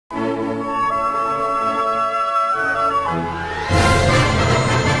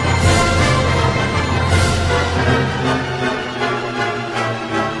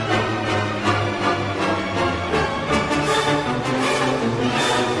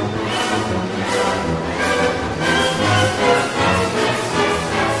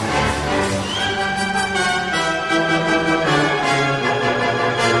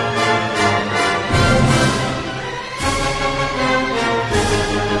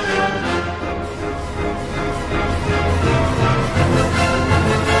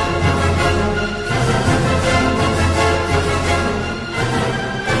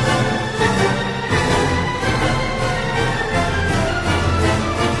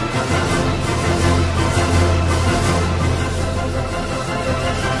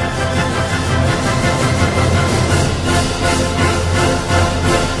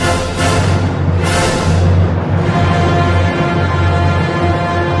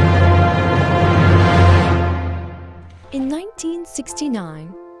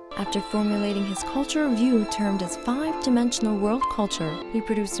1969, after formulating his culture view termed as five-dimensional world culture, he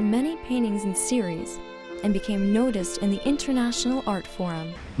produced many paintings in series and became noticed in the International Art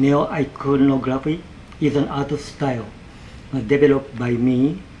Forum. Neo-iconography is an art style developed by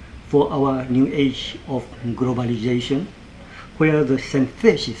me for our new age of globalization, where the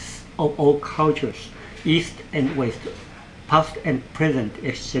synthesis of all cultures, East and West, past and present,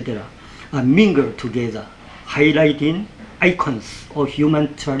 etc., are mingled together, highlighting icons of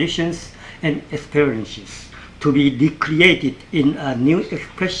human traditions and experiences to be recreated in a new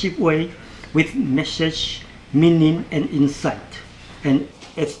expressive way with message, meaning, and insight, and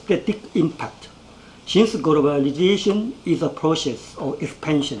aesthetic impact. Since globalization is a process of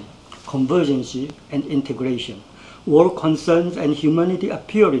expansion, convergence, and integration, world concerns and humanity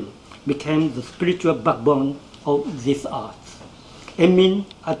appearing became the spiritual backbone of this art, aiming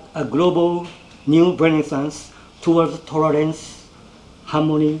at a global new renaissance towards tolerance,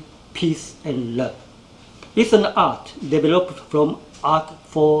 harmony, peace, and love. It's an art developed from art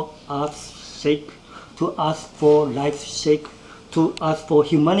for art's sake, to art for life's sake, to art for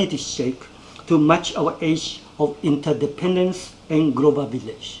humanity's sake, to match our age of interdependence and global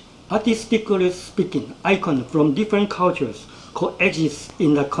village. Artistically speaking, icons from different cultures coexist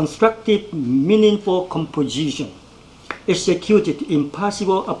in a constructive, meaningful composition, executed in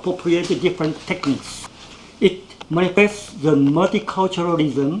possible appropriate different techniques. It manifests the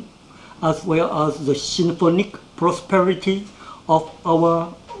multiculturalism as well as the symphonic prosperity of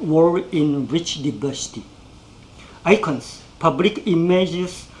our world in rich diversity. Icons, public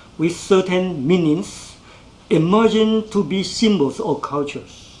images with certain meanings, emerging to be symbols of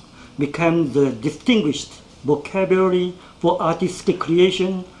cultures, became the distinguished vocabulary for artistic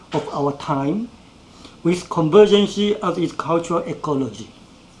creation of our time, with convergence as its cultural ecology.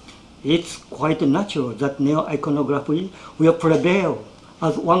 It's quite natural that neo-iconography will prevail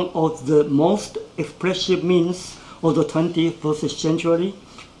as one of the most expressive means of the 21st century,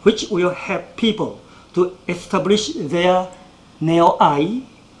 which will help people to establish their neo-I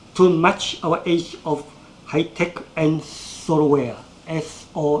to match our age of high-tech and soulware,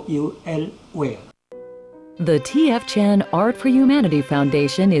 S-O-U-L-ware. The T.F. Chen Art for Humanity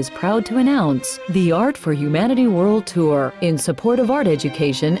Foundation is proud to announce the Art for Humanity World Tour in support of art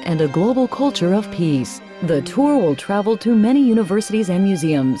education and a global culture of peace. The tour will travel to many universities and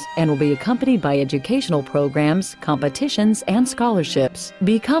museums and will be accompanied by educational programs, competitions, and scholarships.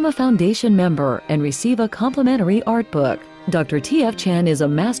 Become a foundation member and receive a complimentary art book. Dr. T.F. Chen is a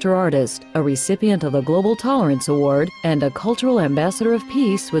master artist, a recipient of the Global Tolerance Award, and a cultural ambassador of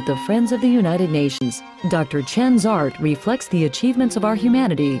peace with the Friends of the United Nations. Dr. Chen's art reflects the achievements of our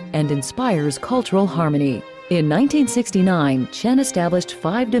humanity and inspires cultural harmony. In 1969, Chen established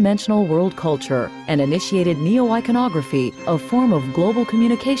five-dimensional world culture and initiated neo-iconography, a form of global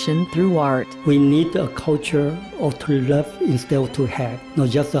communication through art. We need a culture of to love instead of to have, not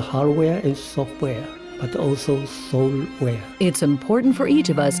just the hardware and software, but also soulware. It's important for each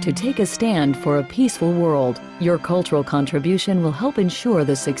of us to take a stand for a peaceful world. Your cultural contribution will help ensure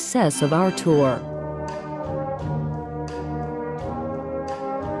the success of our tour.